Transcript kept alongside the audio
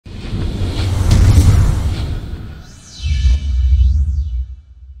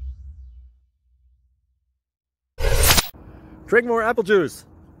Drink more apple juice.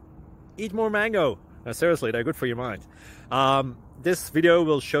 Eat more mango. No, seriously, they're good for your mind. This video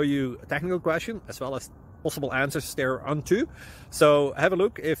will show you a technical question as well as possible answers thereunto. So have a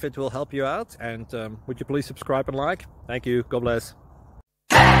look if it will help you out, and would you please subscribe and like? Thank you. God bless.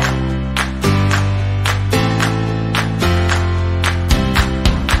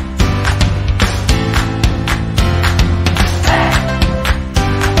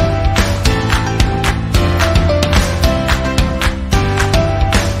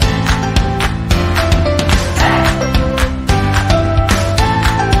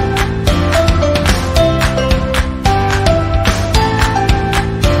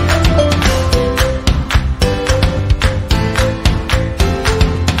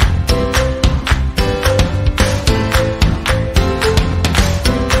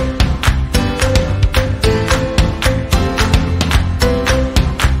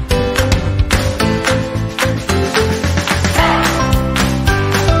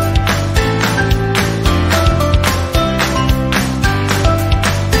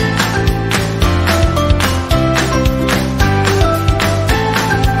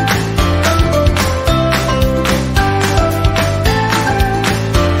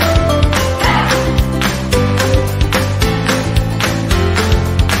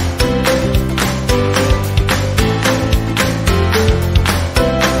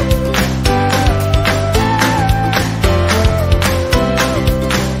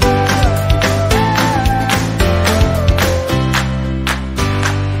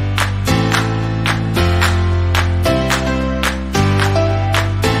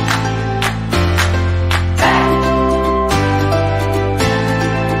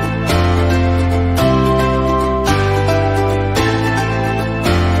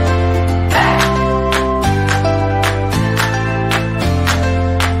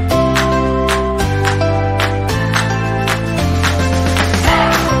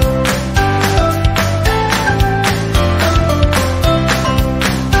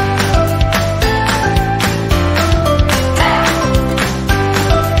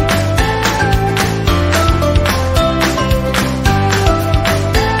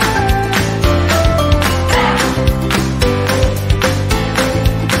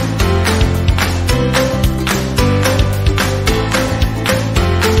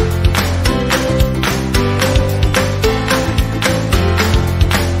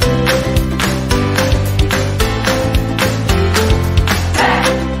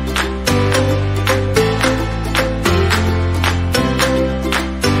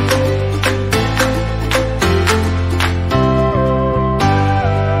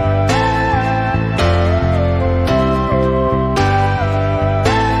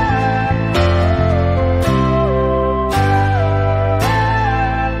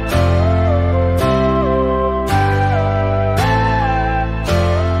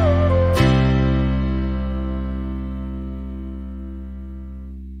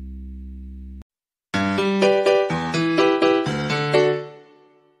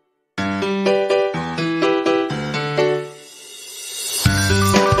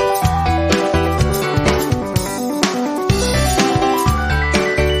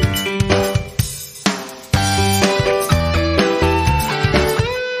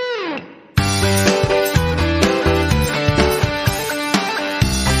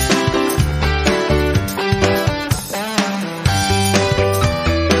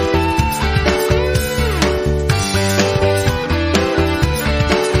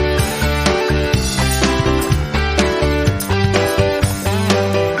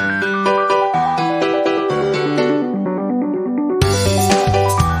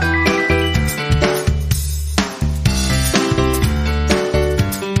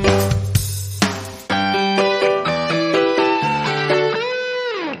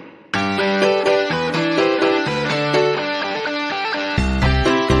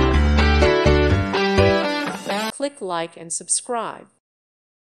 Click like and subscribe.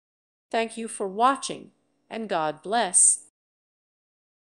 Thank you for watching, and God bless.